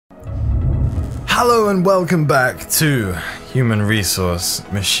Hello and welcome back to Human Resource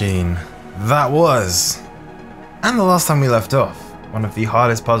Machine. That was, and the last time we left off, one of the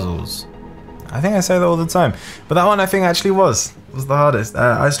hardest puzzles. I think I say that all the time, but that one I think actually was the hardest.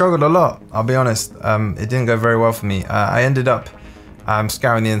 I struggled a lot, I'll be honest. It didn't go very well for me. I ended up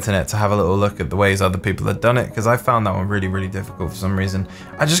scouring the internet to have a little look at the ways other people had done it, because I found that one really difficult for some reason.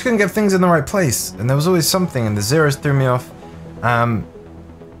 I just couldn't get things in the right place, and there was always something, and the zeros threw me off.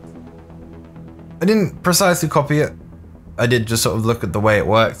 I didn't precisely copy it. I did just sort of look at the way it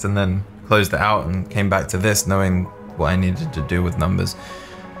worked and then closed it out and came back to this knowing what I needed to do with numbers.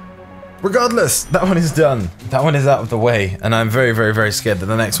 Regardless, that one is done. That one is out of the way, and I'm very scared that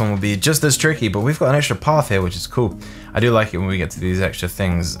the next one will be just as tricky, but we've got an extra path here, which is cool. I do like it when we get to these extra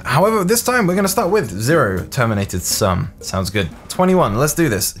things. However, this time we're going to start with 0 terminated sum. Sounds good. 21, let's do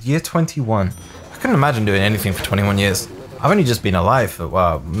this. Year 21. I couldn't imagine doing anything for 21 years. I've only just been alive for,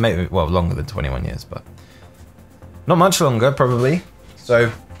 well, maybe, well, longer than 21 years, but not much longer, probably.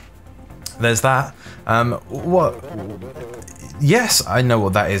 So there's that. What? Yes, I know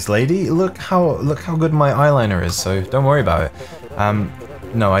what that is, lady. Look how good my eyeliner is. So don't worry about it.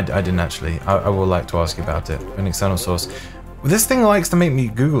 No, I didn't actually. I will like to ask you about it. An external source. This thing likes to make me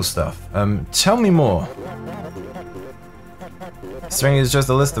Google stuff. Tell me more. String is just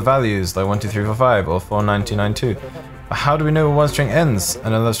a list of values, like 1, 2, 3, 4, 5, or 4, 9, 2, 9, 2. But how do we know when one string ends and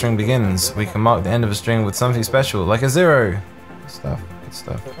another string begins? We can mark the end of a string with something special, like a 0. Good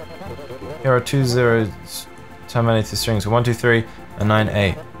stuff. Here are 2 zeros terminated strings, 1, 2, 3, and 9,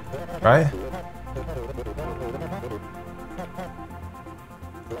 8. Right?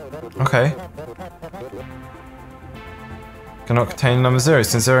 Okay. Cannot contain number 0,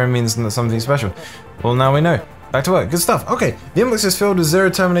 since 0 means something special. Well, now we know. Back to work. Good stuff. Okay, the inbox is filled with 0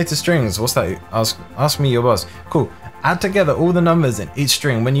 terminated strings. What's that? Ask me, your boss. Cool. Add together all the numbers in each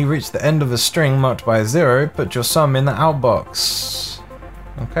string. When you reach the end of a string marked by a 0, put your sum in the outbox.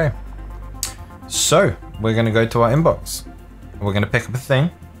 Okay. So, we're going to go to our inbox. We're going to pick up a thing.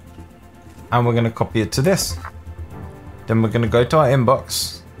 And we're going to copy it to this. Then we're going to go to our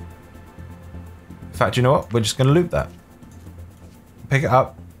inbox. In fact, you know what? We're just going to loop that. Pick it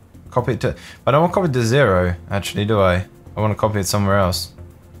up. Copy it to... I don't want to copy it to 0, actually, do I? I want to copy it somewhere else.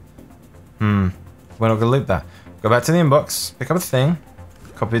 We're not going to loop that. Go back to the inbox, pick up a thing,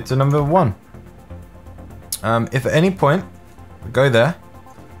 copy it to number 1. If at any point we go there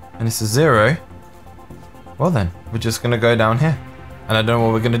and it's a 0, well then, we're just going to go down here. And I don't know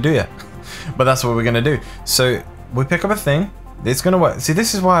what we're going to do yet. But that's what we're going to do. So we pick up a thing, it's going to work. See,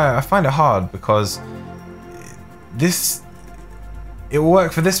 this is why I find it hard, because it will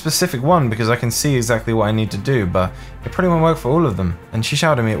work for this specific one because I can see exactly what I need to do, but it probably won't work for all of them. And she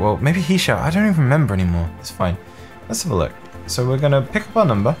shouted me, well, maybe he shouted, I don't even remember anymore. It's fine. Let's have a look. So we're gonna pick up our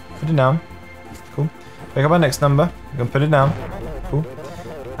number, put it down. Cool. Pick up our next number, we're gonna put it down. Cool.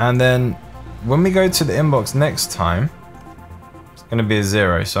 And then when we go to the inbox next time, it's gonna be a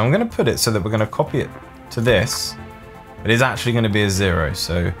 0. So I'm gonna put it so that we're gonna copy it to this. It is actually gonna be a 0.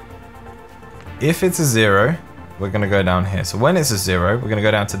 So if it's a 0, we're going to go down here. So when it's a 0, we're going to go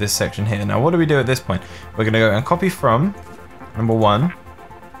down to this section here. Now, what do we do at this point? We're going to go and copy from number 1.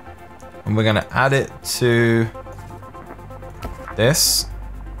 And we're going to add it to this.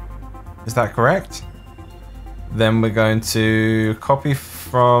 Is that correct? Then we're going to copy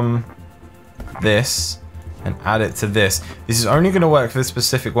from this and add it to this. This is only going to work for this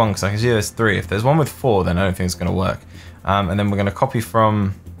specific one because I can see there's 3. If there's one with 4, then I don't think it's going to work. And then we're going to copy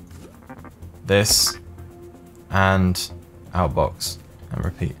from this and outbox and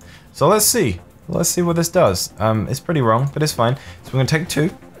repeat. So let's see what this does. It's pretty wrong, but it's fine. So we're gonna take 2,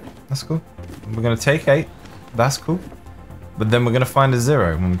 that's cool. We're gonna take 8, that's cool. But then we're gonna find a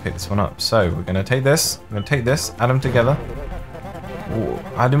 0 when we pick this one up. So we're gonna take this, we're gonna take this, add them together. Ooh,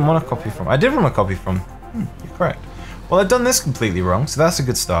 I didn't want to copy from. I did want to copy from. You're correct. Well, I've done this completely wrong, so that's a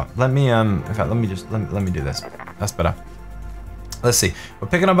good start. Let me in fact, let me do this. That's better. Let's see. We're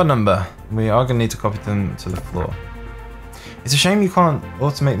picking up a number. We are going to need to copy them to the floor. It's a shame you can't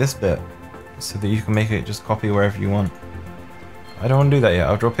automate this bit so that you can make it just copy wherever you want. I don't want to do that yet.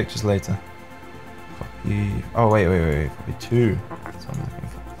 I'll draw pictures later. Copy. Oh, wait. Copy 2. That's what I'm looking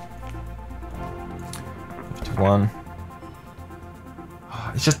for. Copy to 1.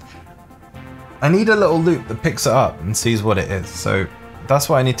 It's just... I need a little loop that picks it up and sees what it is. So that's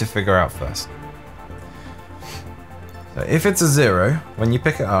what I need to figure out first. So if it's a 0, when you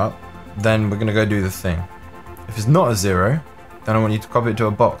pick it up, then we're going to go do the thing. If it's not a 0, then I want you to copy it to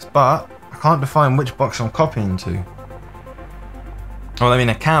a box. But I can't define which box I'm copying to. Well, I mean,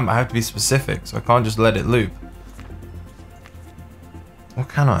 I can, but I have to be specific, so I can't just let it loop. Or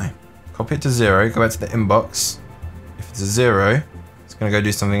can I? Copy it to 0, go back to the inbox. If it's a 0, it's going to go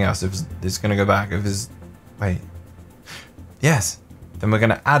do something else. If it's going to go back. If it's... Wait. Yes. Then we're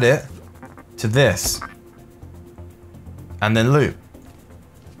going to add it to this. And then loop.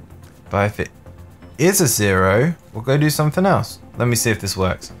 But if it is a 0, we'll go do something else. Let me see if this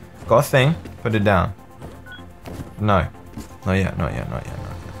works. Got a thing, put it down. No. Not yet, not yet, not yet,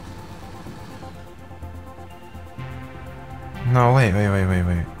 not yet. No, wait.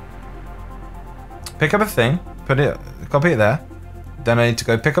 Pick up a thing, copy it there. Then I need to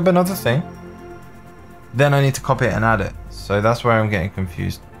go pick up another thing. Then I need to copy it and add it. So that's where I'm getting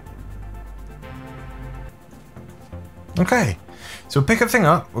confused. Okay. So we'll pick a thing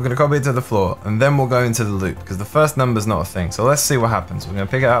up, we're going to copy it to the floor, and then we'll go into the loop, because the first number's not a thing. So let's see what happens. We're going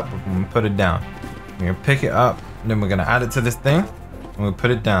to pick it up, we're going to put it down. We're going to pick it up, and then we're going to add it to this thing, and we'll put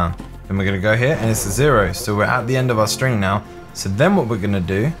it down. Then we're going to go here, and it's a 0. So we're at the end of our string now. So then what we're going to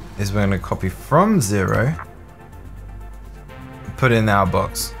do is we're going to copy from 0, put it in our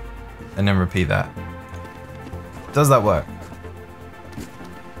box, and then repeat that. Does that work?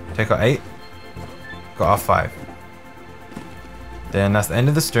 Take our 8, got our 5. Then that's the end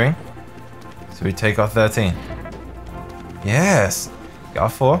of the string. So we take our 13. Yes. Get our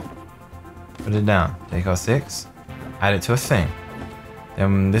 4. Put it down. Take our 6. Add it to a thing.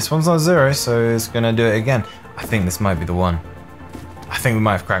 Then this one's not 0, so it's going to do it again. I think this might be the one. I think we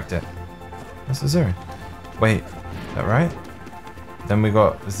might have cracked it. That's a 0. Wait. Is that right? Then we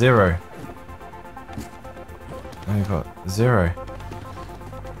got 0. Then we got 0.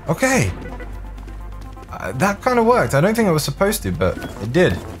 Okay. That kind of worked. I don't think it was supposed to, but it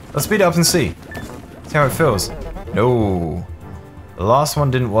did. Let's speed it up and see. See how it feels. No. The last one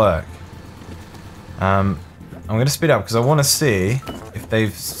didn't work. I'm going to speed up because I want to see if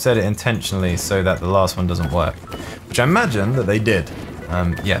they've set it intentionally so that the last one doesn't work. Which I imagine that they did.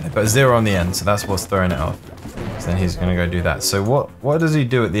 Yeah, they put a 0 on the end, so that's what's throwing it off. So then he's going to go do that. So what does he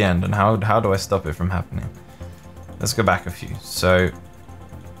do at the end, and how do I stop it from happening? Let's go back a few. So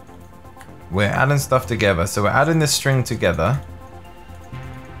we're adding stuff together. So we're adding this string together.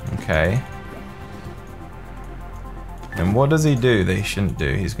 Okay. And what does he do that he shouldn't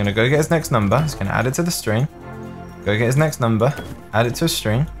do? He's going to go get his next number. He's going to add it to the string. Go get his next number. Add it to a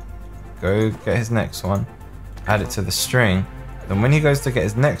string. Go get his next one. Add it to the string. Then when he goes to get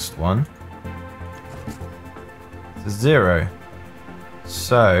his next one, it's a 0.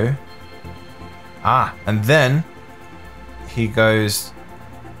 So, and then he goes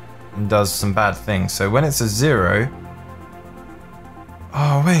and does some bad things. So when it's a 0,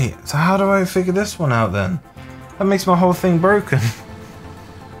 oh wait, so how do I figure this one out then? That makes my whole thing broken.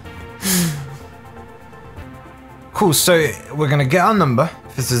 Cool, so we're gonna get our number.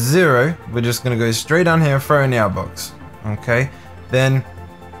 If it's a 0, we're just gonna go straight down here and throw in the outbox. Okay, then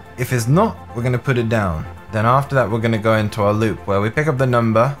if it's not, we're gonna put it down. Then after that, we're gonna go into our loop where we pick up the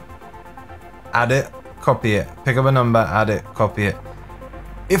number, add it, copy it, pick up a number, add it, copy it.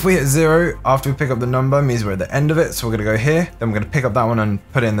 If we hit 0 after we pick up the number, it means we're at the end of it, so we're gonna go here, then we're gonna pick up that one and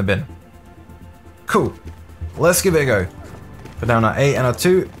put it in the bin. Cool, let's give it a go. Put down our 8 and our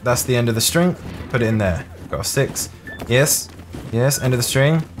 2, that's the end of the string, put it in there. Got a 6, yes, yes, end of the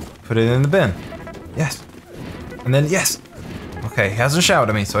string, put it in the bin, yes, and then yes. Okay, he hasn't shouted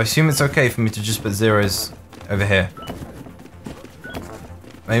at me, so I assume it's okay for me to just put 0s over here.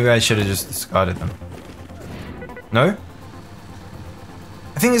 Maybe I should have just discarded them. No?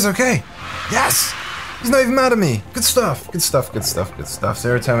 I think it's okay. Yes! He's not even mad at me. Good stuff, good stuff, good stuff, good stuff.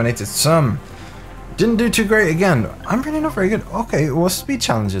 0 terminated some. Didn't do too great again. I'm really not very good. Okay, well, speed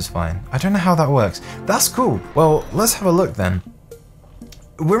challenge is fine. I don't know how that works. That's cool. Well, let's have a look then.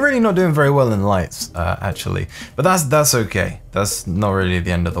 We're really not doing very well in lights, actually. But that's okay. That's not really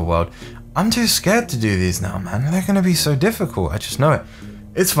the end of the world. I'm too scared to do these now, man. They're going to be so difficult. I just know it.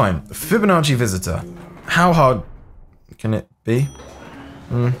 It's fine. Fibonacci visitor. How hard can it be?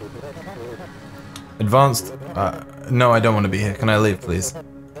 Advanced. No, I don't want to be here. Can I leave, please?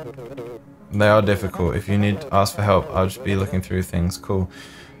 They are difficult. If you need to ask for help, I'll just be looking through things. Cool.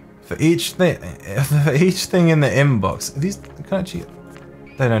 For each thing in the inbox, these can actually.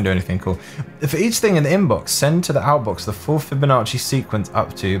 They don't do anything cool. For each thing in the inbox, send to the outbox the full Fibonacci sequence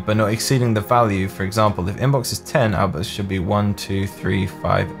up to, but not exceeding the value. For example, if inbox is 10, outbox should be 1, 2, 3,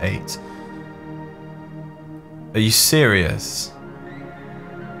 5, 8. Are you serious?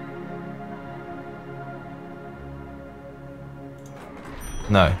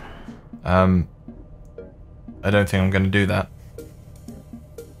 No. I don't think I'm going to do that.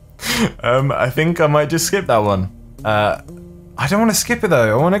 I think I might just skip that one. I don't want to skip it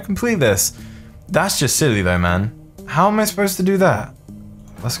though. I want to complete this. That's just silly though, man. How am I supposed to do that?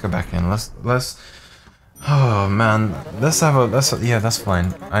 let's go back in. Let's. Oh man, yeah, that's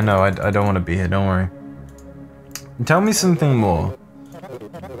fine. I know. I don't want to be here. Don't worry. Tell me something more.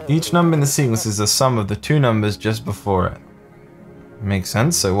 Each number in the sequence is the sum of the two numbers just before it. Makes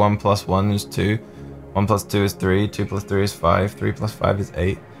sense. So 1 plus 1 is 2. 1 plus 2 is 3. 2 plus 3 is 5. 3 plus 5 is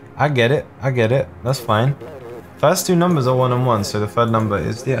 8. I get it. I get it. That's fine. First two numbers are 1 and 1, so the third number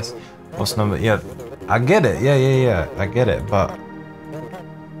is yes. What's number? Yeah, I get it. Yeah. I get it. But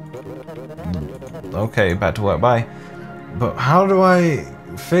okay, back to work. Bye. But how do I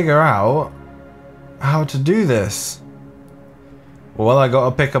figure out how to do this? Well, I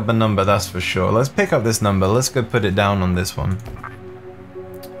gotta pick up a number, that's for sure. Let's pick up this number. Let's go put it down on this one.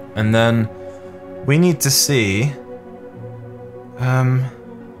 And then we need to see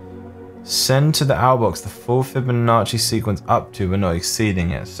send to the outbox the full Fibonacci sequence up to but not exceeding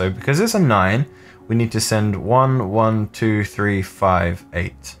it. So because it's a 9, we need to send 1, 1, 2, 3, 5,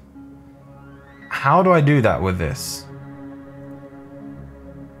 8. How do I do that with this?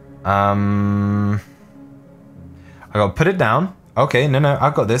 I gotta put it down. Okay, no, I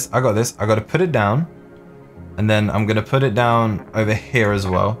got this. I gotta put it down. And then I'm gonna put it down over here as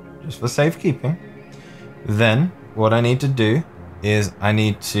well, just for safekeeping. Then what I need to do is I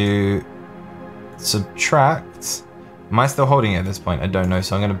need to subtract. Am I still holding it at this point? I don't know,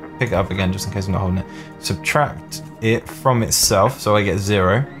 so I'm gonna pick it up again just in case I'm not holding it. Subtract it from itself, so I get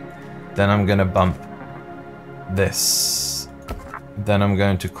 0. Then I'm gonna bump this. Then I'm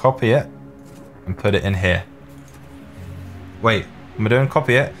going to copy it and put it in here. Wait, am I doing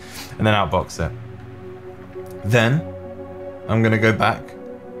copy it and then outbox it? Then I'm gonna go back,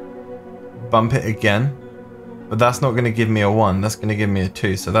 bump it again, but that's not gonna give me a 1, that's gonna give me a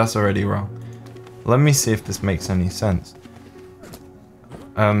 2, so that's already wrong. Let me see if this makes any sense.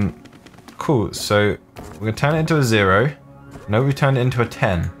 Cool, so we're gonna turn it into a 0. No, we turned it into a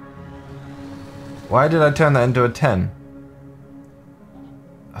 10. Why did I turn that into a 10?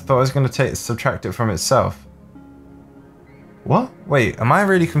 I thought I was gonna subtract it from itself. What? Wait, am I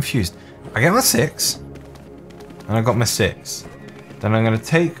really confused? I get my 6, and I got my 6. Then I'm gonna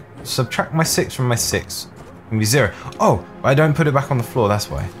subtract my 6 from my 6. Gonna be 0. Oh, I don't put it back on the floor, that's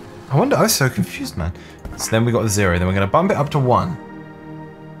why. I wonder, I was so confused, man. So then we got the 0, then we're gonna bump it up to 1.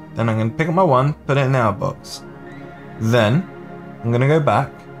 Then I'm gonna pick up my 1, put it in the outbox. Then, I'm gonna go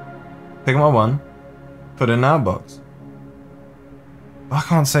back, pick up my 1, put it in the outbox. I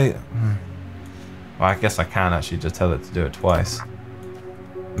can't say... Well, I guess I can actually just tell it to do it twice.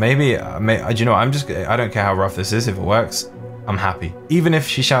 Maybe, do you know what, I don't care how rough this is, if it works, I'm happy. Even if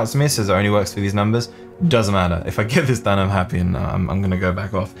she shouts at me, says it only works for these numbers, doesn't matter. If I get this done, I'm happy, and I'm gonna go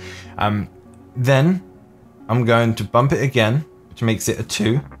back off. Then, I'm going to bump it again, which makes it a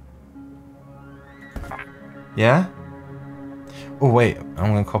 2. Yeah? Oh wait,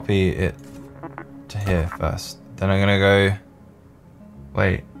 I'm gonna copy it to here first. Then I'm gonna go...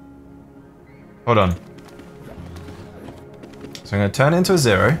 Wait. Hold on. So I'm going to turn it into a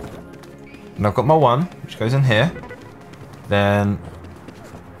 0. And I've got my 1, which goes in here. Then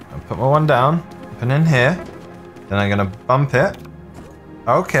I'll put my 1 down, put it in here. Then I'm going to bump it.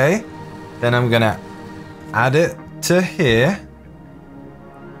 Okay. Then I'm going to add it to here.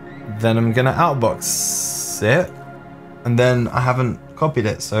 Then I'm going to outbox it. And then I haven't copied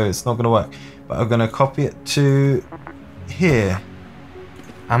it, so it's not going to work. But I'm going to copy it to here.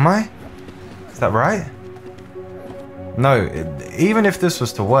 Am I? Is that right? No, even if this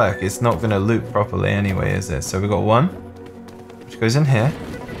was to work, it's not going to loop properly anyway, is it? So we've got 1, which goes in here.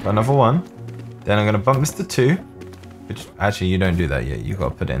 Got another 1. Then I'm going to bump this to 2. Which, actually, you don't do that yet. You've got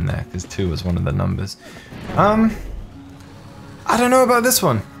to put it in there, because 2 was one of the numbers. I don't know about this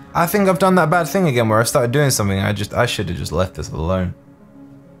one. I think I've done that bad thing again, where I started doing something, I should have just left this alone.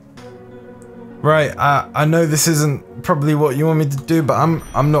 Right, I know this isn't probably what you want me to do, but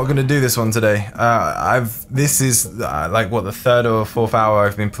I'm not gonna do this one today. This is like what, the 3rd or 4th hour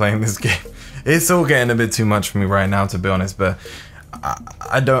I've been playing this game. It's all getting a bit too much for me right now, to be honest. But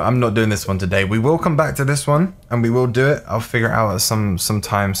I'm not doing this one today. We will come back to this one, and we will do it. I'll figure it out at some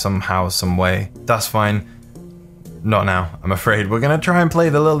time, somehow, some way. That's fine. Not now, I'm afraid. We're gonna try and play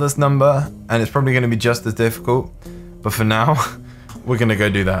the littlest number, and it's probably gonna be just as difficult. But for now, we're gonna go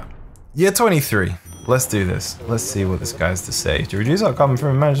do that. Year 23. Let's do this. Let's see what this guy has to say. To reduce our carbon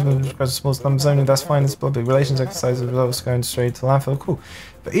footprint management of small numbers only, that's fine. It's public relations exercise of results going straight to landfill. Cool.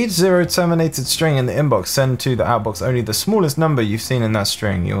 For each 0 terminated string in the inbox, send to the outbox only the smallest number you've seen in that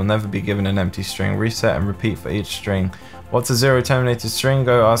string. You will never be given an empty string. Reset and repeat for each string. What's a 0 terminated string?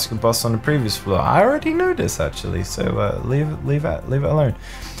 Go ask your boss on the previous floor. I already know this actually, so leave it alone.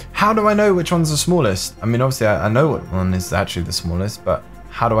 How do I know which one's the smallest? I mean, obviously I know what one is actually the smallest, but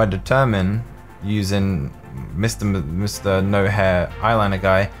how do I determine using Mr. No Hair Eyeliner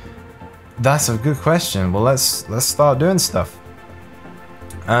Guy? That's a good question. Well, let's start doing stuff.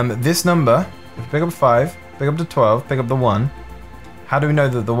 This number, if you pick up 5, pick up the 12, pick up the 1. How do we know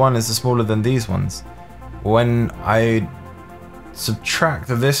that the 1 is smaller than these ones? When I subtract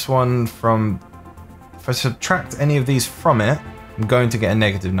this one from... If I subtract any of these from it, I'm going to get a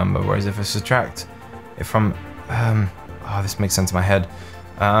negative number. Whereas if I subtract it from... oh, this makes sense in my head.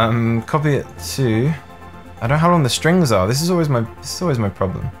 Copy it to... I don't know how long the strings are. This is always my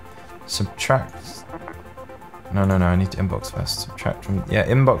problem. Subtract... No, I need to inbox first. Subtract from... Yeah,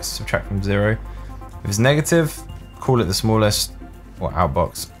 inbox, subtract from 0. If it's negative, call it the smallest. Or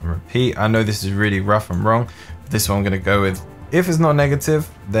outbox, repeat. I know this is really rough and wrong. But this one I'm going to go with. If it's not negative,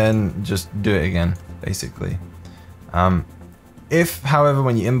 then just do it again, basically. If, however,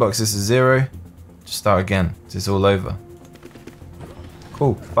 when you inbox this is 0, just start again. It's all over.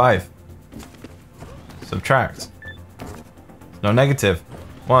 Cool. 5. Subtract. It's not negative.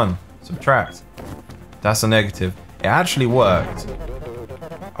 1. Subtract. That's a negative. It actually worked.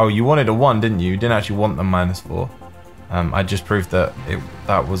 Oh, you wanted a 1, didn't you? You didn't actually want the -4. I just proved that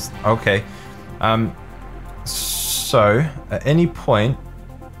that was okay. So at any point,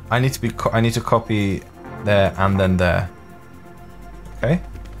 I need to copy there and then there. Okay.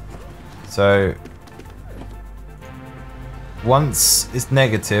 So once it's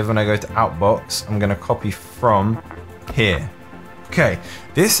negative, when I go to outbox, I'm gonna copy from here. Okay.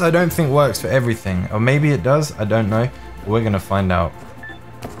 This I don't think works for everything, or maybe it does. I don't know. We're gonna find out.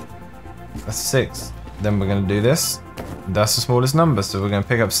 That's 6. Then we're gonna do this. That's the smallest number, so we're going to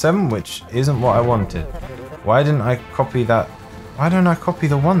pick up 7, which isn't what I wanted. Why didn't I copy that? Why don't I copy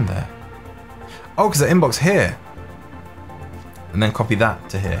the 1 there? Oh, because I inbox here. And then copy that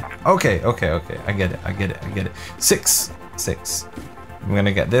to here. Okay. I get it. 6. I'm going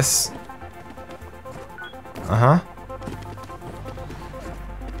to get this.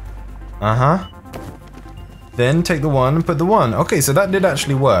 Then take the 1 and put the 1. Okay, so that did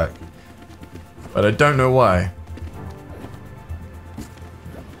actually work. But I don't know why.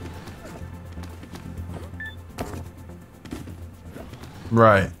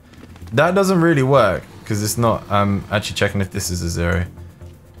 Right, that doesn't really work because it's not actually checking if this is a 0.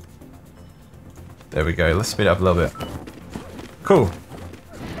 There we go. Let's speed it up a little bit. Cool.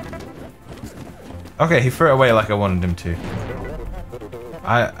 Okay, he threw it away like I wanted him to.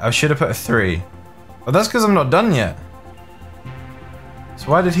 I should have put a 3. But that's because I'm not done yet. So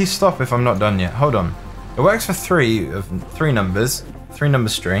why did he stop if I'm not done yet? Hold on. It works for 3 numbers, 3 number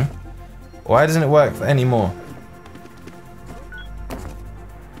string. Why doesn't it work for any more?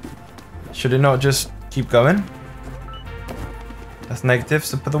 Should it not just keep going? That's negative,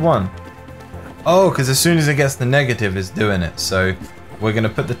 so put the 1. Oh, because as soon as it gets the negative, it's doing it. So we're going to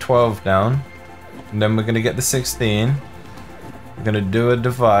put the 12 down. And then we're going to get the 16. We're going to do a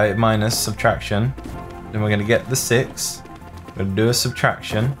divide, minus, subtraction. Then we're going to get the 6. We're going to do a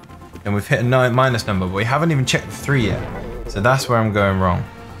subtraction. And we've hit a minus number, but we haven't even checked the 3 yet. So that's where I'm going wrong.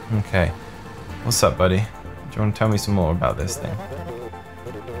 Okay. What's up, buddy? Do you want to tell me some more about this thing?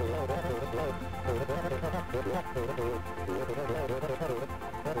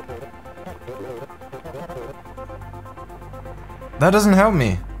 That doesn't help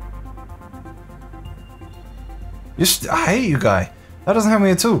me. I hate you, guy. That doesn't help me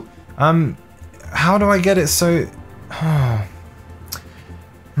at all. How do I get it so...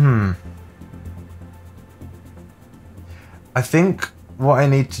 I think what I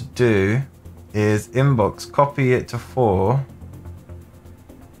need to do is inbox, copy it to 4,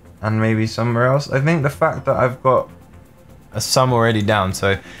 and maybe somewhere else. I think the fact that I've got a sum already down,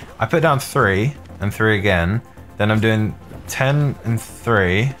 so I put down 3 and 3 again, then I'm doing 10 and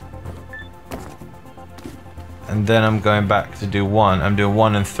 3, and then I'm going back to do 1. I'm doing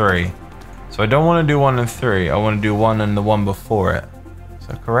 1 and 3. So I don't want to do 1 and 3. I want to do 1 and the one before it. Is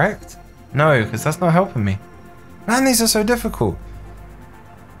that correct? No, because that's not helping me. Man, these are so difficult.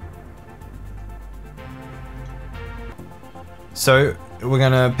 So we're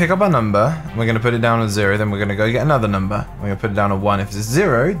going to pick up our number. We're going to put it down as 0. Then we're going to go get another number. We're going to put it down at 1. If it's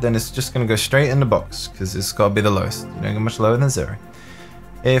 0, then it's just going to go straight in the box because it's got to be the lowest. You don't get much lower than 0.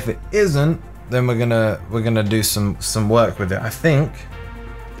 If it isn't, then we're gonna do some work with it. I think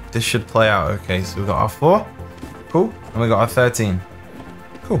this should play out okay. So we've got our 4, cool, and we got our 13,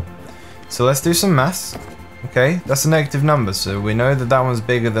 cool. So let's do some maths. Okay, that's a negative number, so we know that that one's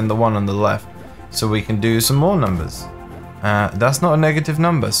bigger than the one on the left. So we can do some more numbers. That's not a negative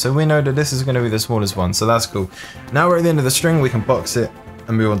number, so we know that this is going to be the smallest one. So that's cool. Now we're at the end of the string. We can box it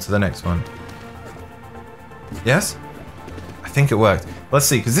and move on to the next one. Yes, I think it worked. Let's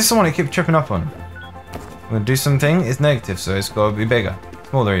see, because this is the one I keep tripping up on. We're gonna do something, it's negative, so it's gotta be bigger.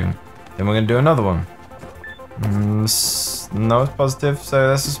 Smaller even. Then we're gonna do another one. No, it's positive, so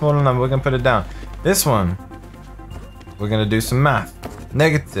that's a smaller number, we're gonna put it down. This one, we're gonna do some math.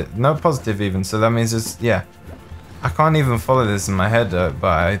 Negative, no positive even, so that means it's, yeah. I can't even follow this in my head,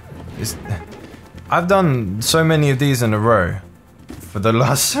 but I've done so many of these in a row for the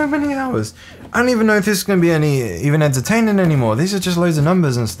last so many hours. I don't even know if this is gonna be even entertaining anymore. These are just loads of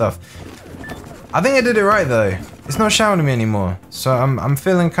numbers and stuff. I think I did it right though. It's not shouting me anymore, so I'm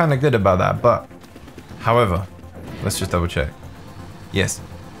feeling kind of good about that. But, however, let's just double check. Yes,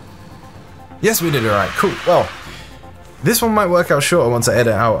 we did it right. Cool. Well, this one might work out shorter once I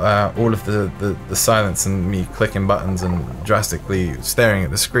edit out all of the silence and me clicking buttons and drastically staring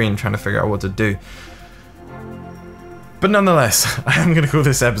at the screen trying to figure out what to do. But nonetheless, I am going to call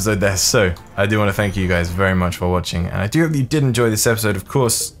this episode there, so I do want to thank you guys very much for watching, and I do hope you did enjoy this episode. Of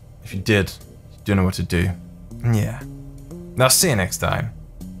course, if you did, you do know what to do. Yeah. Now, see you next time.